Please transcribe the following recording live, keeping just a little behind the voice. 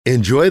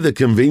Enjoy the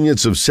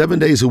convenience of 7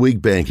 days a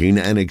week banking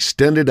and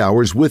extended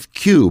hours with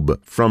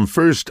Cube from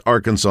First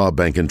Arkansas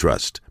Bank and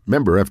Trust.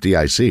 Member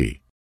FDIC.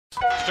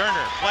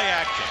 Stoerner, play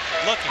action,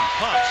 looking,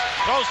 pumps,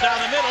 throws down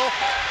the middle,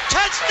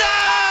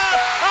 touchdown,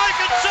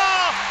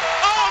 Arkansas!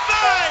 Oh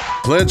my!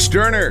 Clint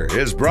Stoerner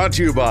is brought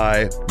to you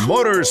by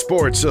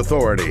Motorsports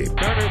Authority.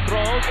 Stoerner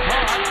throws,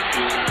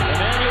 caught.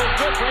 Emmanuel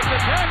Smith breaks the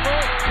tackle,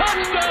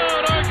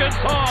 touchdown,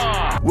 Arkansas!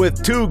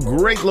 With 2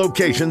 great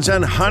locations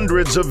and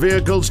hundreds of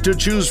vehicles to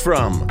choose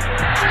from.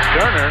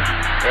 Stoerner,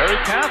 very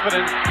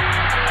confident,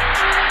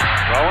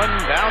 throwing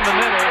down the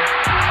middle.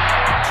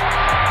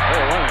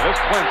 This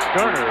Clint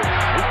Stoerner,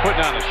 he's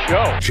putting on a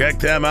show. Check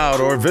them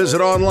out or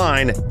visit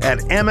online at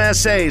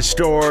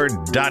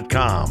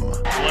msastore.com. Play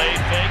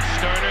fake,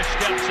 Stoerner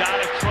steps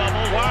out of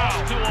trouble.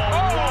 Wow. To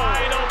a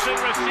wide open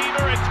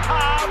receiver. It's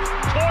Cobb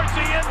towards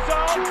the end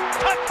zone.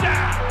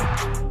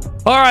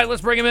 Touchdown. All right,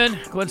 let's bring him in.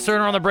 Clint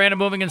Stoerner on the Brandon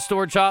Moving and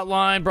Storage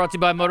Hotline, brought to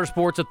you by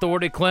Motorsports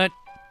Authority. Clint,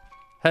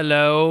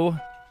 hello.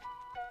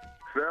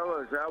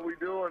 Fellas, how we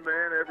doing,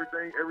 man?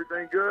 Everything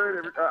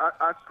good?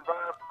 I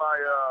survived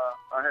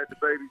I had the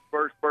baby's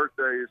first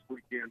birthday this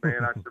weekend,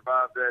 man. I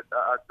survived that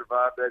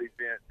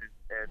event,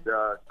 and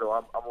so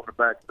I'm on the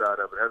backside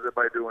of it. How's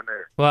everybody doing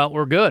there? Well,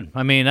 we're good.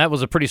 I mean, that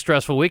was a pretty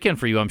stressful weekend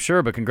for you, I'm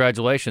sure, but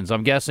congratulations.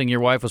 I'm guessing your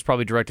wife was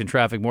probably directing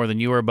traffic more than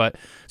you were, but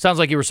sounds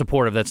like you were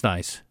supportive. That's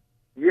nice.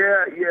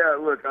 Yeah.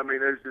 Look, I mean,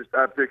 there's just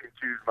I pick and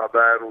choose my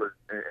battle,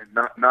 and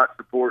not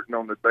supporting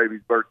on the baby's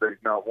birthday is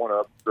not one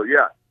of them. So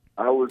yeah,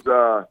 I was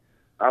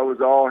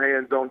all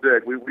hands on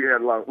deck. We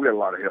had a lot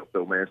of help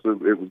though, man. So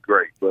it was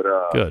great. But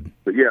good.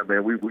 But yeah,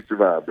 man, we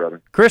survived,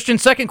 brother. Christian,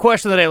 second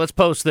question of the day. Let's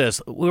post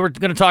this. We were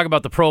going to talk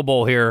about the Pro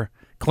Bowl here,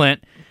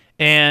 Clint,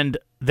 and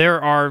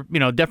there are,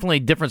 definitely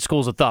different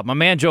schools of thought. My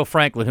man Joe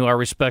Franklin, who I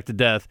respect to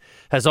death,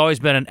 has always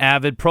been an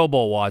avid Pro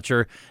Bowl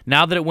watcher.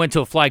 Now that it went to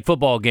a flag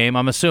football game,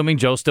 I'm assuming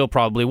Joe still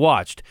probably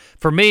watched.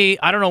 For me,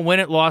 I don't know when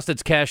it lost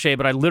its cachet,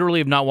 but I literally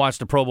have not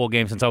watched a Pro Bowl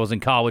game since I was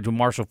in college when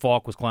Marshall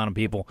Faulk was clowning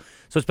people.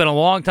 So it's been a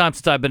long time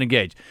since I've been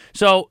engaged.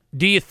 So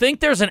do you think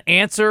there's an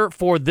answer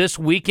for this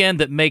weekend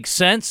that makes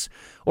sense,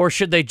 or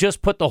should they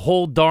just put the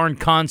whole darn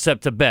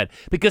concept to bed?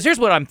 Because here's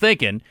what I'm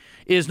thinking,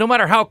 is no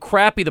matter how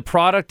crappy the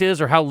product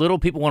is or how little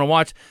people want to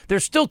watch,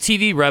 there's still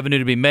TV revenue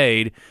to be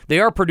made. They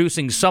are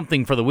producing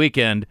something for the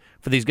weekend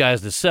for these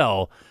guys to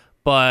sell,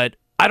 but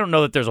I don't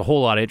know that there's a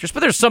whole lot of interest, but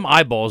there's some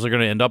eyeballs that are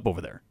going to end up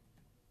over there.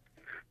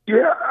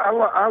 Yeah,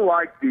 I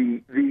like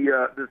the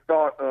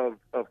thought of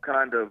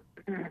kind of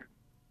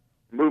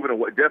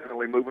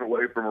definitely moving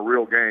away from a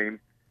real game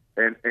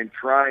and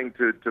trying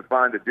to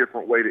find a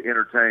different way to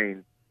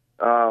entertain.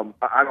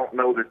 I don't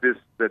know that this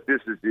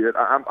is it.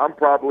 I'm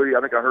probably.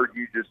 I think I heard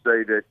you just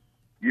say that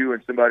you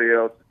and somebody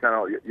else kind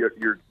of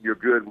you're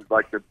good with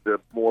like the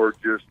more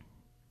just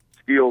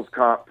skills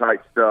comp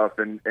type stuff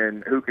and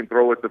who can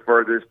throw it the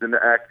furthest and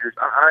the actors.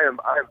 I am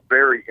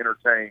very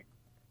entertained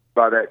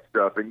by that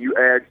stuff. And you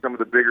add some of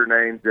the bigger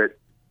names that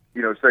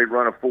say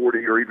run a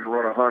 40 or even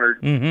run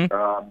 100. Mm-hmm.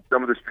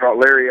 Some of the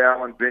Larry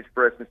Allen bench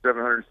pressing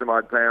 700 some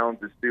odd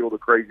pounds is still the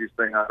craziest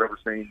thing I've ever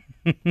seen.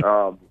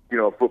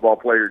 A football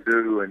player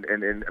do, and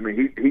I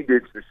mean he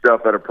did some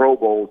stuff at a Pro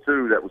Bowl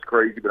too that was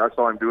crazy, but I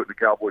saw him do it in the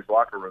Cowboys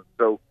locker room.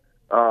 So,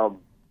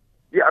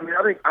 yeah, I mean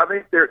I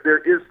think there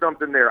is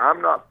something there.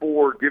 I'm not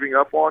for giving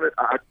up on it.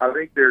 I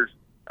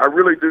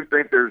really do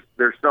think there's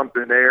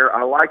something there.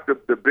 I like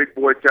the big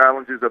boy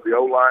challenges of the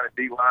O-line and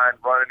D-line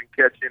running and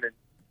catching, and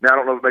now I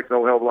don't know if it makes a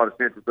whole hell of a lot of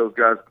sense if those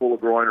guys pull a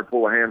groin or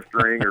pull a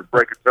hamstring or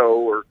break a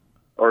toe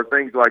or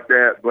things like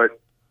that, but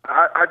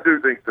I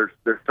do think there's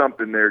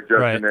something there,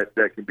 Justin, right,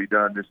 that can be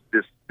done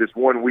this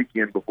one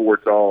weekend before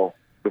the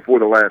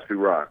last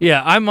hurrah.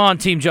 Yeah, I'm on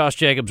Team Josh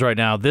Jacobs right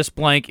now. This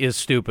blank is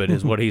stupid,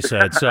 is what he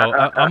said. So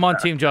I'm on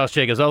Team Josh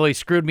Jacobs. Although he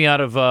screwed me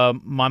out of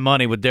my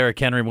money with Derrick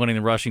Henry winning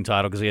the rushing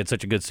title because he had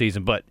such a good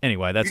season. But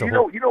anyway, that's you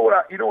know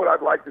what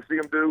I'd like to see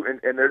him do, and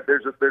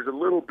there's a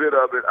little bit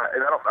of it,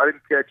 and I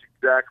didn't catch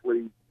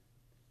exactly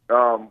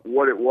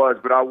what it was,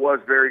 but I was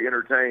very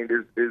entertained.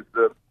 Is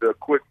the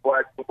quick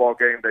flag football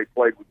game they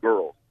played with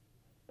girls.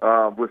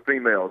 With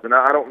females, and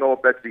I don't know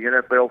if that's the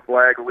NFL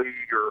flag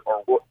league or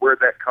where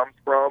that comes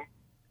from.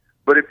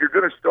 But if you're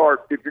going to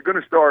start,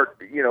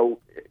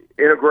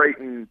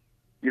 integrating,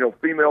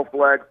 female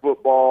flag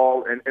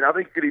football, and I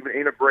think you could even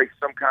integrate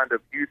some kind of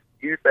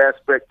youth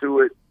aspect to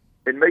it,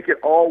 and make it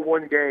all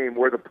one game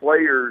where the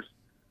players,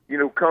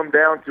 come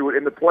down to it,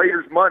 and the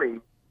players'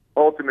 money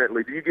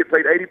ultimately. Do you get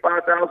paid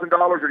 $85,000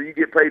 or do you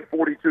get paid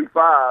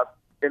 $42,500?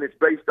 And it's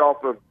based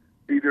off of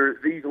either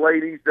these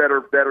ladies that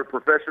are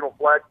professional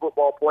flag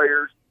football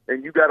players,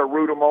 and you got to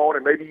root them on,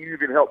 and maybe you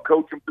even help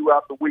coach them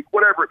throughout the week,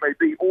 whatever it may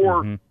be,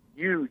 or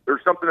youth or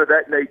something of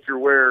that nature,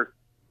 where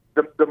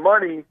the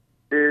money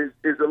is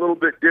a little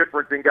bit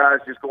different than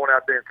guys just going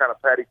out there and kind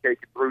of patty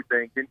caking through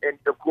things. And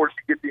of course,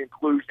 you get the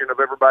inclusion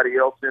of everybody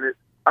else in it.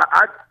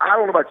 I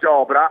don't know about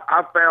y'all, but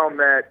I found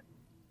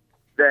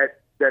that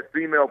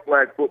female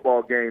flag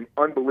football game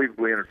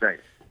unbelievably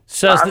entertaining.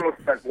 I don't know if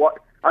that's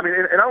I mean,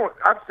 and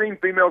I've seen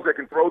females that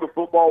can throw the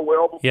football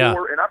well before, Yeah.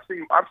 and I've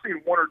seen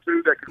one or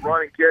two that can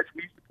run and catch.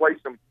 We used to play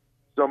some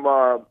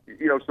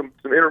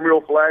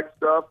intramural flag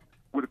stuff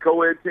with the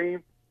co-ed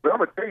team. But I'm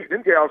going to tell you,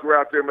 them gals were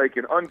out there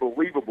making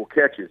unbelievable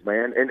catches,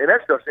 man. And that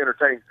stuff's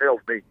entertaining as hell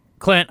to me.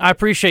 Clint, I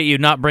appreciate you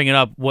not bringing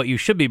up what you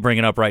should be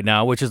bringing up right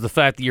now, which is the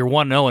fact that you're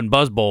 1-0 in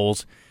Buzz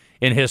Bowls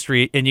in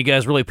history, and you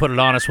guys really put it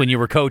on us when you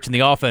were coaching the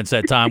offense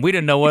that time. We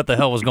didn't know what the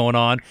hell was going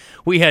on.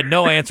 We had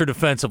no answer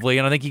defensively,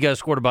 and I think you guys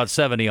scored about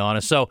 70 on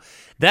us. So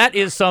that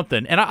is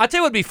something. And I tell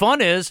you what would be fun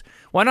is,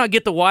 why not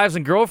get the wives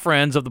and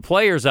girlfriends of the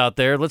players out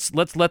there? Let's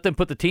let them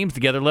put the teams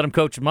together, let them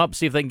coach them up,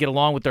 see if they can get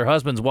along with their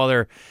husbands while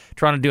they're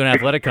trying to do an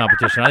athletic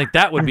competition. I think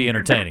that would be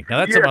entertaining. Now,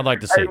 that's something I'd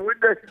like to see.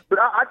 But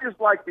I just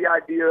like the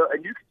idea,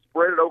 and you can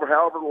spread it over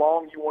however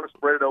long you want to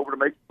spread it over to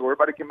make so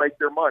everybody can make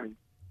their money.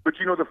 But,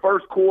 the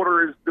first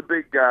quarter is the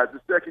big guys.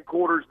 The second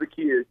quarter is the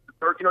kids. The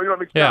third, you know what I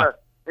mean? Yeah.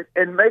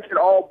 And make it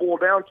all boil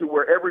down to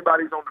where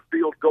everybody's on the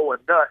field going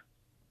nuts.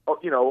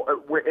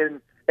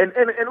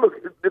 And look,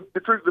 the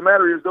truth of the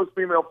matter is those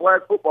female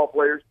flag football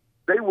players,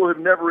 they would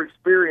have never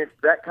experienced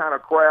that kind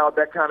of crowd,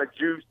 that kind of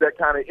juice, that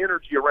kind of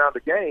energy around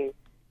the game.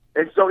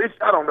 And so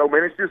I don't know,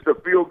 man. It's just a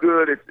feel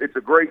good. It's a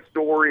great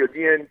story.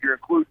 Again, you're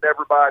including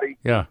everybody.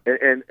 Yeah.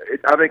 And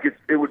I think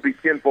it would be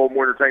tenfold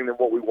more entertaining than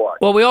what we watch.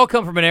 Well, we all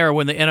come from an era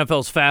when the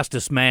NFL's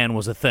fastest man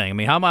was a thing. I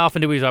mean, how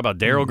often do we talk about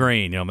Darryl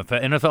Green?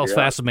 NFL's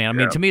fastest man. I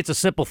mean, to me, it's a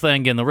simple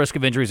thing. Again, the risk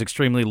of injury is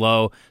extremely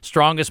low.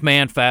 Strongest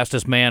man,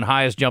 fastest man,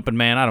 highest jumping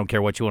man. I don't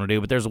care what you want to do,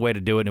 but there's a way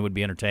to do it, and it would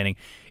be entertaining.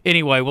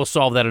 Anyway, we'll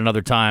solve that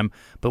another time.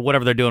 But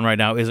whatever they're doing right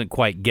now isn't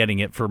quite getting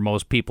it for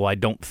most people, I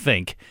don't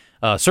think.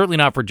 Certainly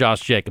not for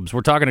Josh Jacobs.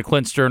 We're talking to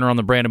Clint Stoerner on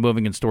the Brandon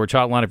Moving and Storage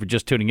Hotline. If you're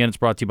just tuning in, it's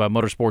brought to you by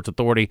Motorsports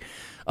Authority.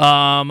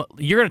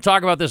 You're going to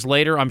talk about this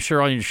later, I'm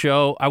sure, on your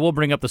show. I will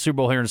bring up the Super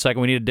Bowl here in a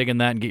second. We need to dig in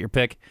that and get your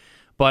pick.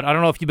 But I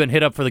don't know if you've been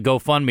hit up for the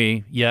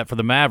GoFundMe yet for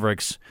the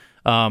Mavericks.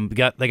 They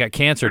got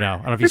cancer now. I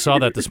don't know if you saw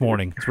that this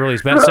morning.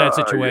 It's been a sad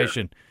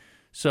situation. Yeah.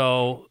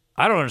 So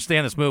I don't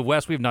understand this move.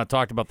 Wes, we've not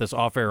talked about this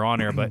off air,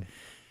 on air, but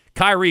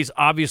Kyrie's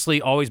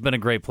obviously always been a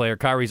great player.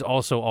 Kyrie's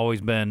also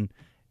always been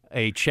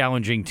a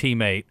challenging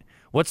teammate.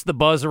 What's the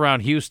buzz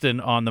around Houston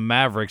on the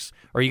Mavericks?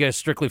 Or are you guys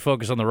strictly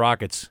focused on the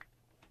Rockets?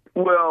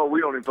 Well,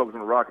 we don't even focus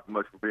on the Rockets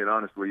much, for being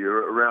honest with you.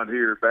 Around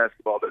here,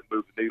 basketball doesn't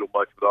move the needle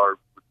much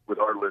with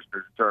our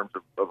listeners in terms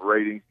of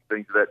ratings and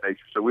things of that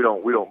nature. So we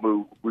don't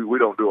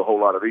do a whole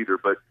lot of either.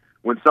 But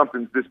when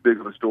something's this big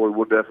of a story,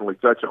 we'll definitely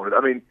touch on it.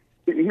 I mean,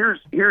 here's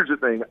the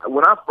thing.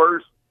 When I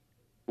first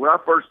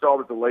saw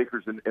that the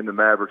Lakers and the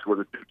Mavericks were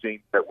the two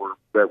teams that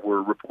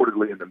were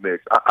reportedly in the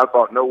mix, I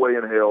thought no way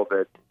in hell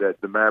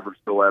that the Mavericks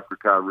go after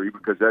Kyrie,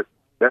 because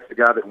that's the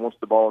guy that wants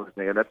the ball in his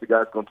hand. That's the guy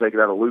that's going to take it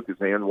out of Luka's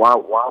hand. Why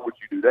would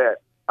you do that?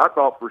 I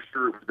thought for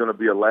sure it was going to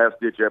be a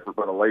last-ditch effort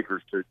by the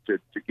Lakers to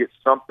get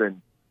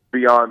something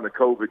beyond the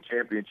COVID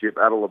championship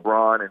out of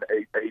LeBron and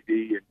AD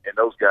and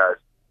those guys.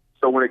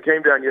 So when it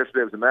came down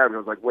yesterday as a Mavericks, I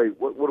was like, wait,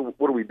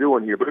 what are we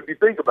doing here? But if you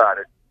think about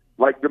it,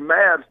 like, the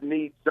Mavs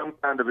need some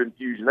kind of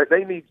infusion.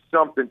 They need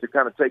something to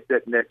kind of take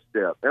that next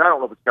step. And I don't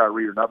know if it's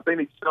Kyrie or not, but they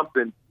need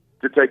something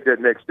to take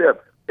that next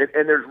step.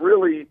 And there's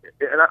really,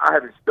 and I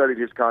haven't studied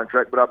his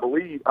contract, but I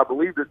believe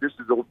that this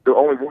is the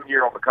only 1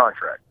 year on the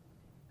contract.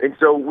 And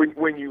so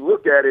when you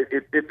look at it,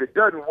 if it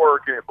doesn't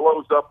work and it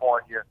blows up on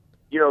you,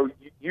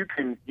 you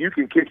can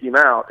kick him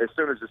out as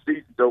soon as the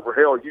season's over.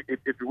 Hell, if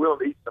you're willing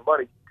to eat some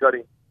money, you cut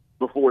him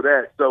before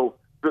that. So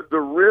the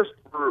risk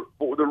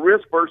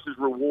versus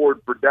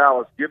reward for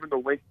Dallas, given the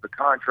length of the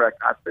contract,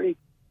 I think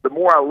the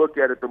more I look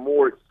at it, the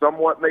more it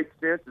somewhat makes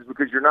sense, is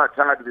because you're not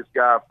tied to this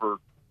guy for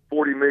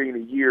 $40 million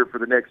a year for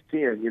the next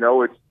 10.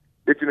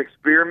 It's an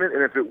experiment,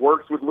 and if it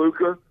works with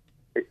Luka,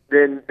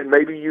 then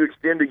maybe you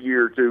extend a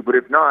year or two. But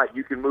if not,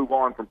 you can move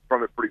on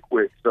from it pretty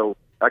quick. So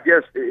I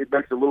guess it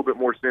makes a little bit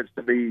more sense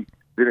to me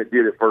than it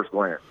did at first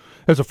glance.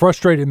 As a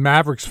frustrated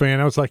Mavericks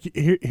fan, I was like,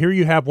 here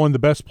you have one of the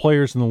best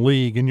players in the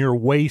league, and you're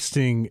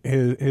wasting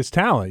his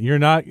talent. You're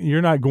not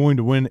going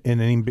to win an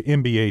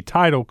NBA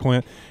title,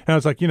 Clint. And I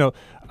was like,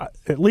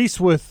 at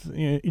least with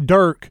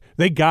Dirk,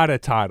 they got a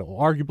title,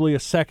 arguably a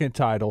second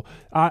title.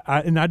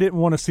 And I didn't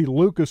want to see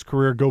Luka's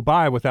career go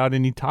by without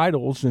any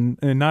titles and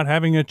not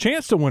having a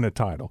chance to win a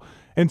title.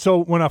 And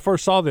so when I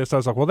first saw this, I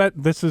was like, well,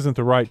 this isn't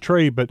the right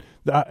trade, but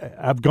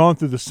I've gone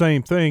through the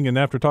same thing. And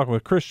after talking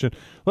with Christian,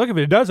 look, if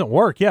it doesn't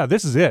work, yeah,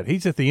 this is it.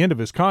 He's at the end of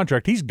his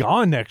contract. He's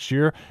gone next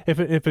year. If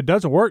it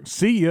doesn't work,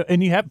 see you.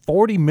 And you have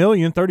 $40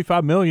 million,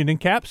 $35 million in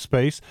cap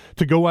space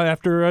to go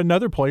after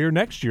another player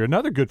next year,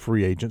 another good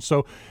free agent.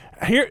 So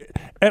here,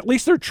 at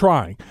least they're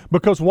trying,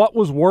 because what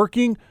was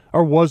working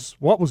or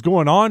what was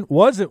going on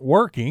wasn't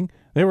working.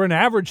 They were an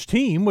average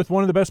team with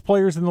one of the best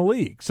players in the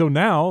league. So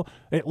now,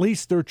 at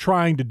least they're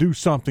trying to do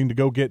something to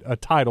go get a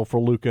title for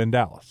Luka in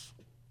Dallas.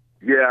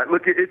 Yeah,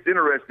 look, it's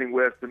interesting,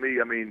 Wes, to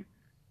me. I mean,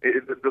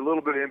 the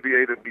little bit of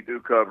NBA that we do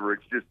cover,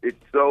 it's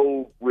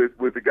so, with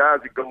the guys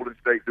at Golden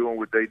State doing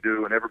what they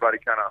do, and everybody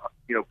kind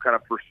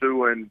of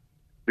pursuing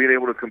being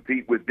able to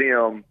compete with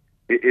them,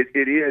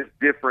 it is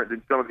different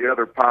than some of the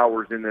other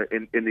powers in the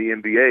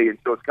NBA, and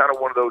so it's kind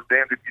of one of those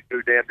damned if you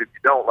do, damned if you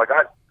don't. Like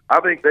I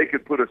think they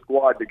could put a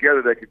squad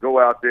together that could go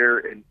out there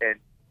and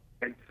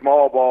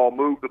small ball,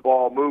 move the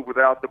ball, move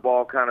without the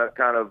ball, kind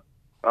of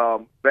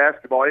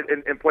basketball,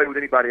 and play with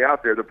anybody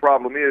out there. The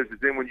problem is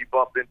then when you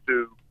bump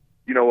into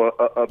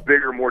a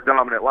bigger, more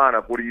dominant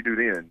lineup, what do you do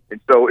then?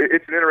 And so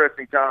it's an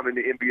interesting time in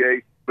the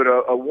NBA, but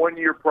a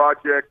one-year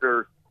project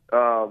or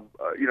a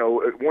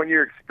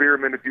one-year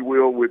experiment, if you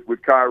will,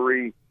 with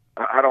Kyrie,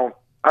 I don't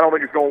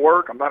think it's going to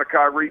work. I'm not a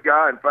Kyrie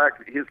guy. In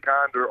fact, his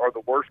kind are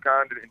the worst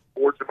kind in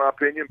sports, in my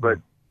opinion. But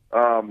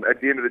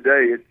at the end of the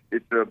day,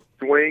 it's a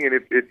swing, and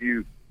if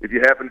you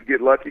happen to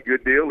get lucky,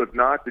 good deal. If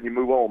not, then you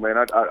move on, man.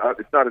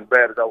 It's not as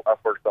bad as I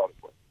first thought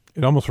it was.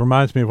 It almost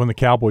reminds me of when the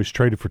Cowboys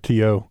traded for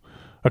T.O.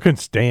 I couldn't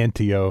stand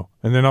T.O.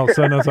 And then all of a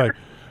sudden I was like,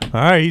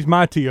 all right, he's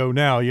my T.O.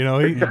 now, and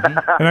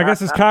I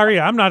guess it's Kyrie.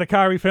 I'm not a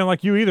Kyrie fan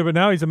like you either, but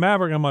now he's a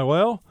Maverick. I'm like,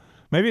 well,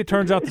 maybe it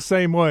turns out the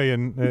same way.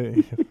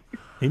 And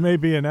he may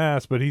be an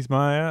ass, but he's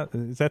my ass.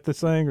 Is that the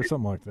saying or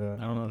something like that?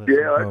 I don't know.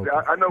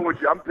 Yeah, I know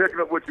I'm picking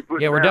up what you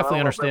put. Yeah, we're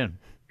definitely understanding.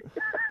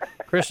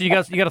 Chris, you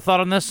got a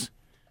thought on this?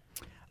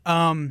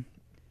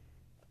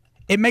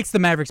 It makes the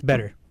Mavericks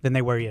better than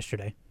they were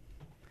yesterday.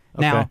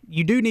 Okay. Now,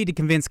 you do need to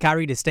convince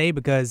Kyrie to stay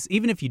because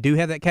even if you do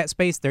have that cap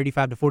space,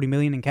 $35 to $40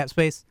 million in cap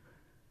space,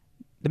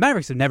 the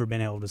Mavericks have never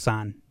been able to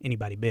sign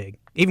anybody big.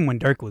 Even when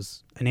Dirk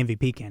was an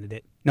MVP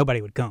candidate,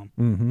 nobody would come.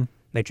 Mm-hmm.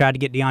 They tried to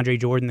get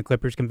DeAndre Jordan. The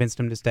Clippers convinced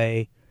him to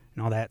stay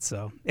and all that.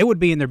 So it would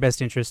be in their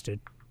best interest to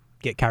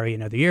get Kyrie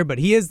another year. But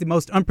he is the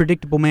most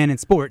unpredictable man in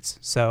sports,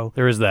 so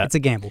there is that. It's a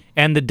gamble.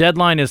 And the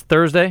deadline is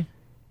Thursday?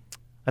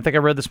 I think I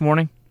read this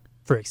morning.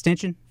 For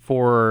extension?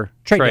 For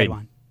trade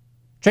deadline.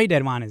 Trade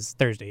deadline is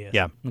Thursday, yes.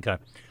 Yeah, okay. All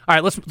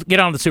right, let's get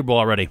on to the Super Bowl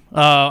already.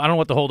 I don't know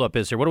what the holdup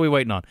is here. What are we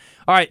waiting on?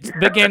 All right,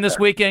 big game this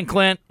weekend,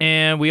 Clint,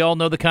 and we all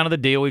know the kind of the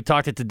deal. We've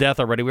talked it to death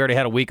already. We already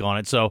had a week on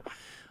it. So,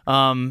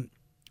 I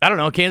don't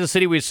know. Kansas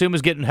City, we assume,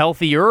 is getting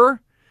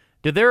healthier.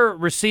 Do their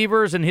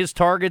receivers and his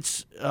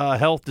targets'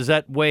 health, does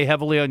that weigh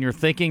heavily on your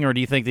thinking, or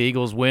do you think the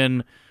Eagles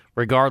win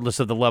regardless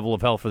of the level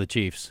of health for the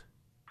Chiefs?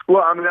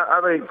 Well, I mean,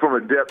 I think from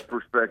a depth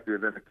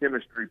perspective and a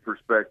chemistry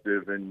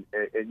perspective and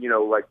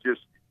like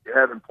just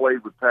having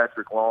played with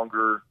Patrick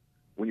longer,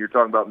 when you're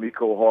talking about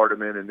Mecole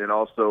Hardman, and then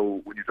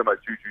also when you're talking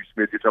about Juju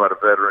Smith, you're talking about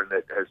a veteran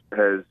that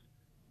has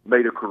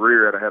made a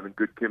career out of having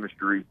good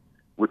chemistry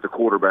with the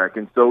quarterback.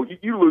 And so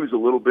you lose a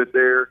little bit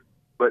there,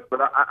 but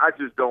I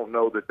just don't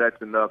know that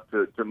that's enough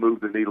to move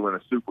the needle in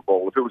a Super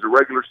Bowl. If it was a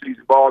regular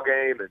season ball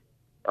game and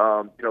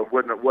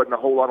wasn't a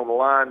whole lot on the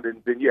line,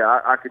 then yeah,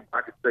 I could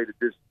say that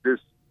this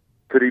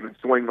could even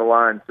swing the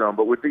line some.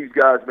 But with these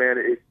guys, man,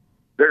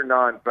 they're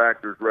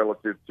non-factors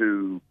relative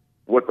to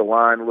what the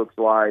line looks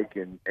like,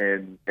 and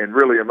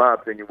really, in my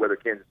opinion, whether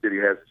Kansas City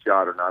has a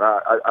shot or not.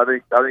 I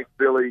think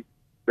Philly,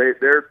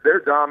 their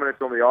dominance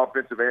on the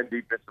offensive and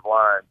defensive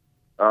line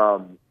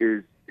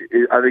is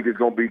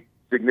going to be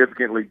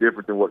significantly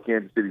different than what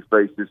Kansas City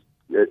faces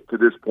to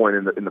this point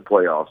in the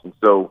playoffs. And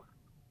so,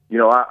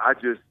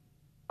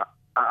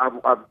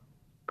 I've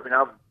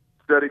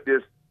studied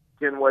this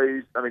 10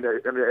 ways. I mean,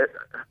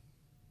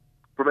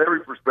 from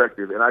every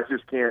perspective, and I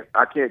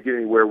can't get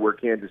anywhere where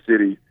Kansas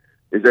City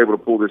is able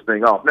to pull this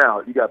thing off.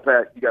 Now you got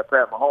Pat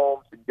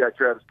Mahomes, and you got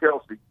Travis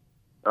Kelce.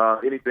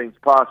 Anything's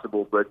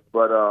possible, but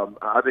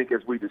I think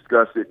as we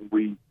discuss it and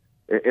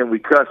we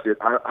cuss it,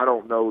 I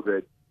don't know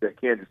that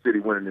Kansas City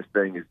winning this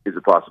thing is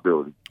a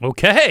possibility.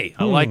 Okay,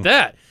 I like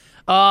that.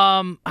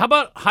 How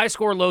about high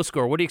score, low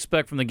score? What do you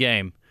expect from the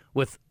game?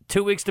 With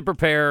 2 weeks to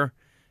prepare,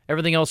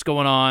 everything else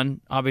going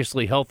on,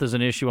 obviously health is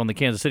an issue on the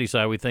Kansas City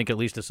side, we think, at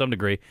least to some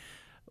degree.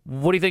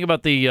 What do you think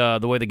about the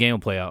way the game will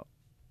play out?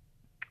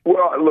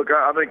 Well, look,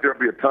 I think there'll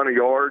be a ton of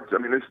yards. I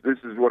mean, this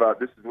is what I've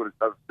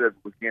said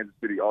with Kansas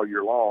City all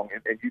year long,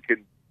 and you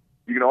can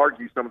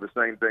argue some of the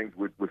same things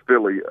with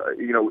Philly.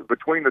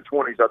 Between the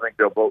 20s, I think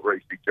they'll boat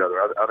race each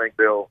other. I think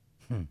there'll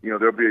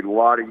be a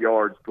lot of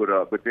yards put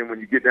up. But then when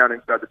you get down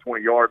inside the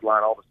 20-yard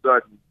line, all of a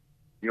sudden,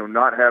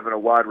 not having a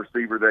wide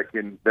receiver that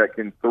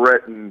can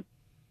threaten,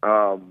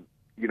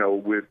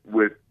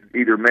 with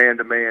either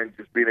man-to-man,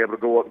 just being able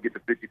to go up and get the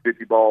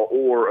 50-50 ball,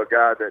 or a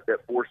guy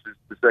that forces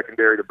the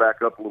secondary to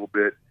back up a little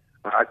bit,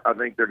 I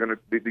think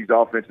these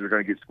offenses are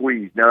going to get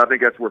squeezed. Now, I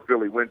think that's where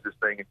Philly wins this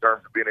thing in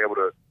terms of being able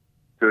to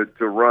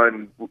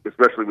run,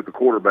 especially with the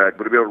quarterback,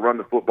 but to be able to run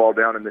the football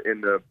down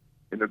in the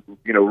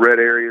red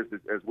areas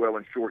as well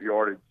in short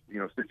yardage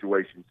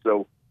situations.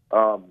 So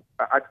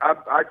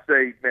I'd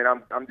say, man,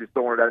 I'm just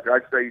throwing it out there.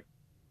 I'd say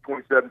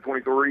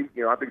 27-23.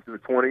 I think it's in the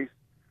 20s.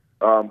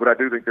 But I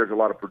do think there's a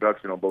lot of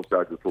production on both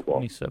sides of the football.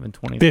 27,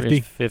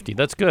 23, 50.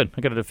 That's good.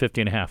 I got it at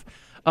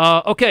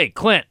 50.5. Okay,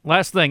 Clint,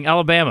 last thing.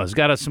 Alabama's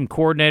got some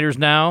coordinators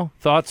now.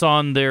 Thoughts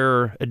on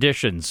their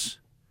additions?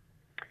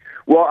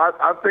 Well,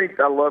 I think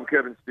I love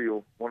Kevin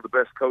Steele, one of the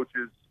best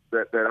coaches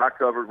that I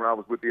covered when I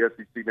was with the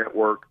SEC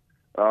Network.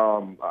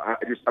 I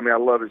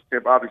love his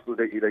temp. Obviously,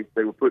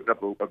 they were putting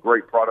up a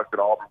great product at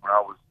Auburn when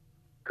I was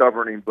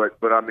covering him,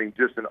 but I mean,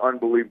 just an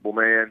unbelievable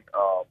man.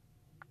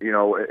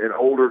 An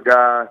older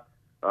guy.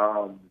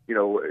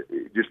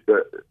 Just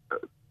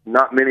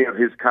not many of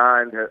his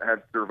kind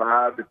have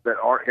survived that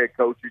aren't head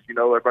coaches.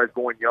 Everybody's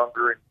going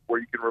younger and where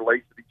you can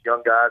relate to these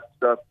young guys and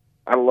stuff.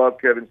 I love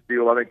Kevin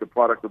Steele. I think the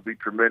product will be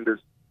tremendous.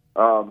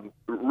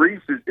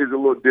 Reese is a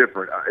little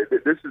different.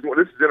 This is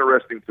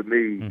interesting to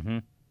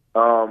me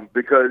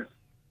because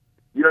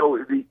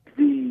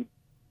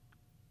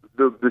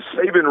the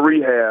Saban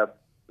rehab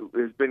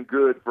has been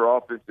good for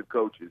offensive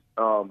coaches.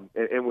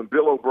 And when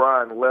Bill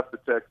O'Brien left the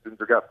Texans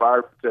or got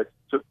fired from the Texans,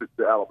 took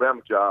the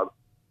Alabama job,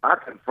 I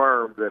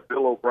confirmed that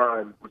Bill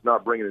O'Brien was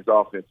not bringing his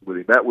offense with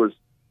him. That was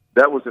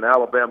an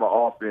Alabama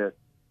offense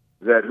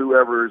that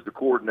whoever is the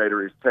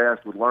coordinator is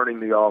tasked with learning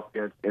the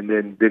offense, and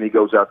then he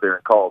goes out there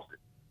and calls it.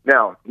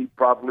 Now, he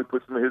probably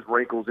put some of his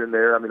wrinkles in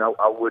there. I mean, I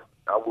would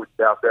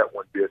doubt that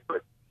one bit,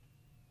 but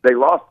they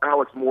lost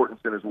Alex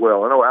Mortensen as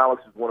well. I know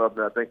Alex is one of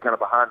them, I think, kind of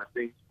behind the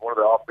scenes, one of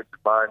the offensive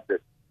minds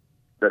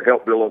that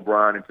helped Bill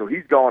O'Brien, and so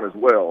he's gone as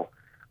well.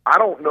 I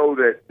don't know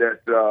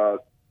that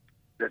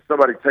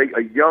somebody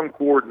a young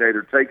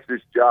coordinator takes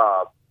this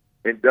job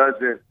and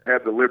doesn't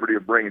have the liberty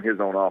of bringing his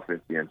own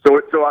offense in. So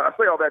I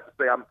say all that to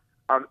say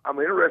I'm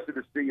interested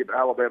to see if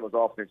Alabama's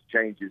offense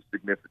changes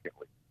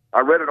significantly.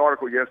 I read an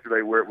article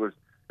yesterday where it was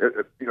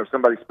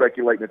somebody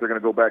speculating that they're going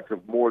to go back to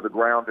more of the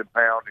ground and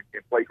pound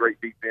and play great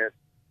defense,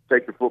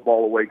 take the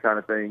football away kind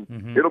of thing.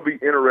 Mm-hmm. It'll be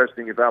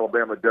interesting if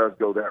Alabama does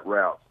go that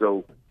route.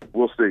 So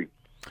we'll see.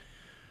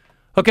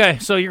 Okay,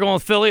 so you're going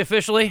with Philly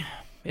officially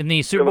in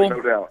the Super Bowl?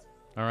 No doubt.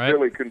 All right.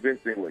 Philly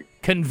convincingly.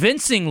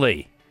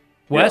 Convincingly.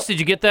 Wes, did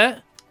you get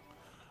that?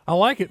 I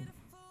like it.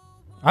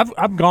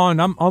 I've gone.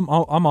 I'm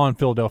on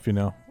Philadelphia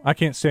now. I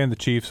can't stand the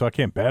Chiefs, so I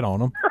can't bet on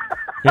them.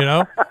 Hey,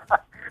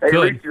 at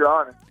least you're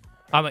honest.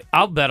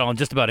 I'll bet on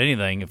just about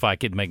anything if I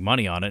could make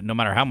money on it, no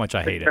matter how much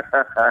I hate it.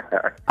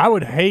 I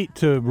would hate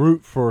to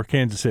root for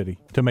Kansas City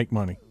to make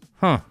money.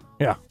 Huh?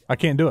 Yeah, I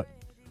can't do it.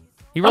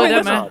 You really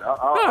that, man?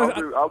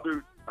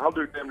 I'll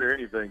do damn near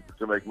anything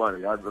to make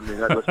money. I mean,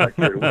 let's not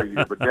carry away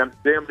here, but damn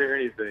near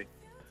anything,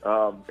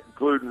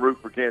 including root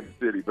for Kansas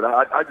City. But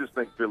I just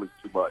think Philly's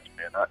too much,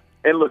 man.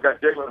 And look,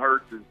 Jalen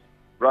Hurts is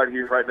right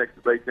here, right next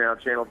to Baytown,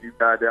 Channel View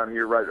guy down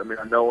here. Right, I mean,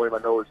 I know him. I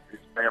know his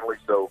family,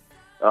 so.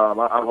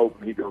 I'm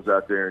hoping he goes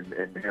out there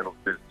and handles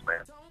business,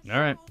 man. All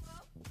right.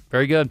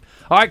 Very good.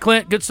 All right,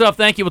 Clint, good stuff.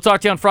 Thank you. We'll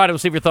talk to you on Friday. We'll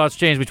see if your thoughts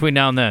change between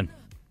now and then.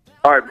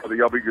 All right, brother.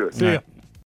 Y'all be good. See ya.